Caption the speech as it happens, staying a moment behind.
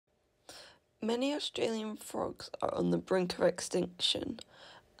Many Australian frogs are on the brink of extinction,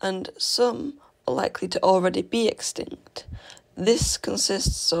 and some are likely to already be extinct. This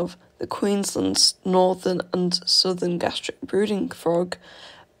consists of the Queensland's northern and southern Gastric-Brooding Frog,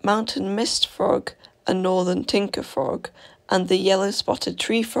 mountain mist frog, a northern tinker frog, and the yellow-spotted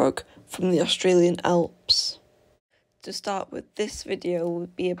tree frog from the Australian Alps. To start with, this video will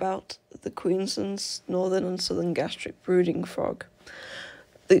be about the Queensland's northern and southern Gastric-Brooding Frog.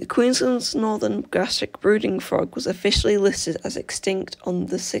 The Queensland's northern Gastric-Brooding Frog was officially listed as extinct on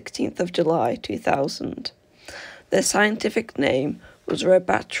the 16th of July 2000. Their scientific name was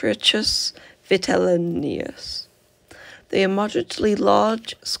Rebatrachus vitellineus. They are moderately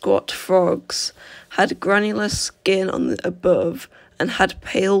large, squat frogs, had granular skin on the above, and had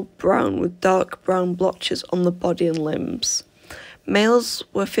pale brown with dark brown blotches on the body and limbs. Males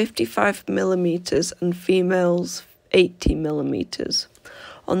were 55 mm and females 80 mm.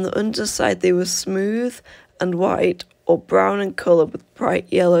 On the underside they were smooth and white or brown in colour with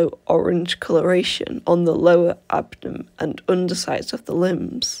bright yellow-orange coloration on the lower abdomen and undersides of the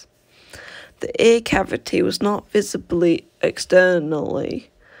limbs. The ear cavity was not visibly externally.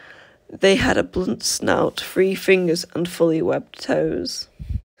 They had a blunt snout, 3 fingers and fully webbed toes.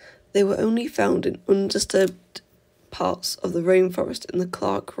 They were only found in undisturbed parts of the rainforest in the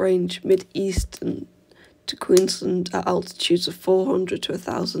Clark Range mid-eastern to Queensland at altitudes of 400 to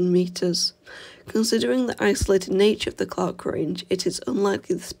 1,000 metres. Considering the isolated nature of the Clark Range, it is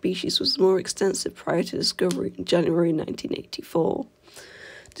unlikely the species was more extensive prior to discovery in January 1984.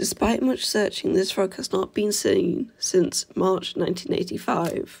 Despite much searching, this frog has not been seen since March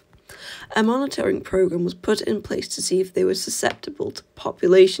 1985. A monitoring program was put in place to see if they were susceptible to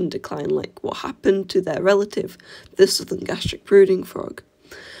population decline like what happened to their relative, the southern Gastric-Brooding Frog.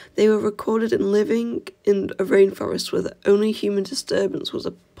 They were recorded in living in a rainforest where the only human disturbance was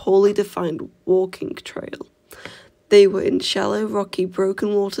a poorly defined walking trail. They were in shallow, rocky,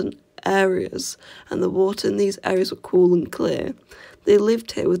 broken water areas, and the water in these areas were cool and clear. They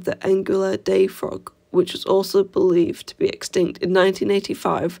lived here with the angular day frog, which was also believed to be extinct in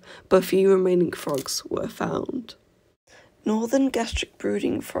 1985, but few remaining frogs were found. Northern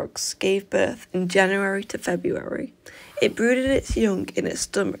Gastric-Brooding frogs gave birth in January to February. It brooded its young in its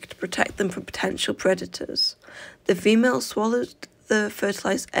stomach to protect them from potential predators. The female swallowed the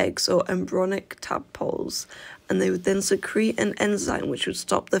fertilized eggs or embryonic tadpoles, and they would then secrete an enzyme which would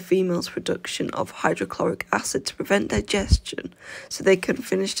stop the female's production of hydrochloric acid to prevent digestion, so they could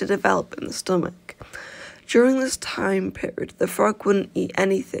finish to develop in the stomach. During this time period, the frog wouldn't eat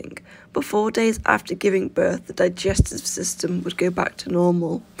anything, but 4 days after giving birth, the digestive system would go back to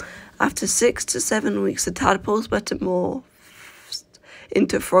normal. After 6 to 7 weeks, the tadpoles metamorphosed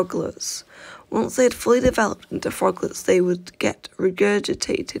into froglets. Once they had fully developed into froglets, they would get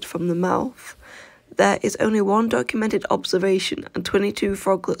regurgitated from the mouth. There is only one documented observation, and 22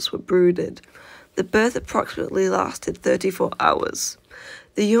 froglets were brooded. The birth approximately lasted 34 hours.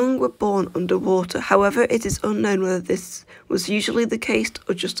 The young were born underwater, however it is unknown whether this was usually the case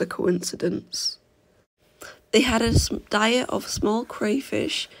or just a coincidence. They had a diet of small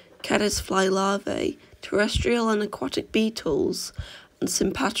crayfish, caddisfly larvae, terrestrial and aquatic beetles, and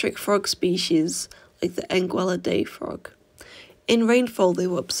sympatric frog species like the Anguilla day frog. In rainfall they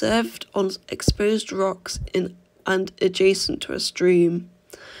were observed on exposed rocks in and adjacent to a stream.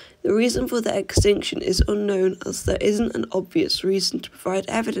 The reason for their extinction is unknown, as there isn't an obvious reason to provide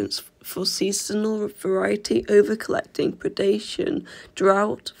evidence for seasonal variety, overcollecting, predation,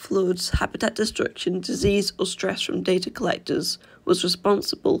 drought, floods, habitat destruction, disease or stress from data collectors was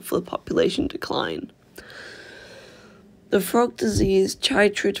responsible for the population decline. The frog disease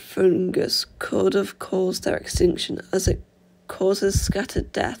chytrid fungus could have caused their extinction, as it causes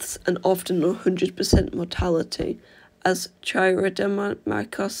scattered deaths and often 100% mortality, as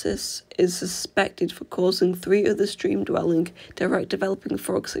Chytridomycosis is suspected for causing 3 other stream-dwelling, direct-developing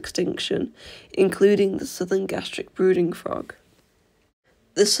frogs' extinction, including the southern Gastric-Brooding Frog.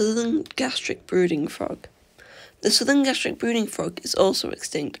 The southern Gastric-Brooding Frog. The southern Gastric-Brooding Frog is also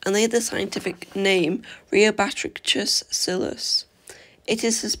extinct, and they had the scientific name Rebatrachus silus. It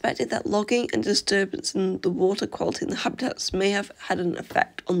is suspected that logging and disturbance in the water quality in the habitats may have had an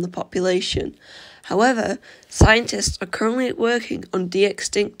effect on the population. However, scientists are currently working on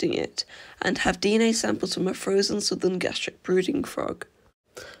de-extincting it and have DNA samples from a frozen southern Gastric-Brooding Frog.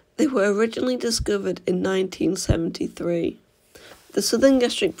 They were originally discovered in 1973. The southern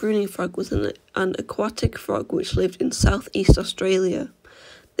Gastric-Brooding Frog was an aquatic frog which lived in southeast Australia.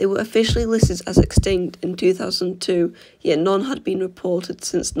 They were officially listed as extinct in 2002, yet none had been reported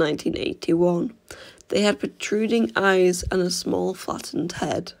since 1981. They had protruding eyes and a small flattened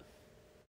head.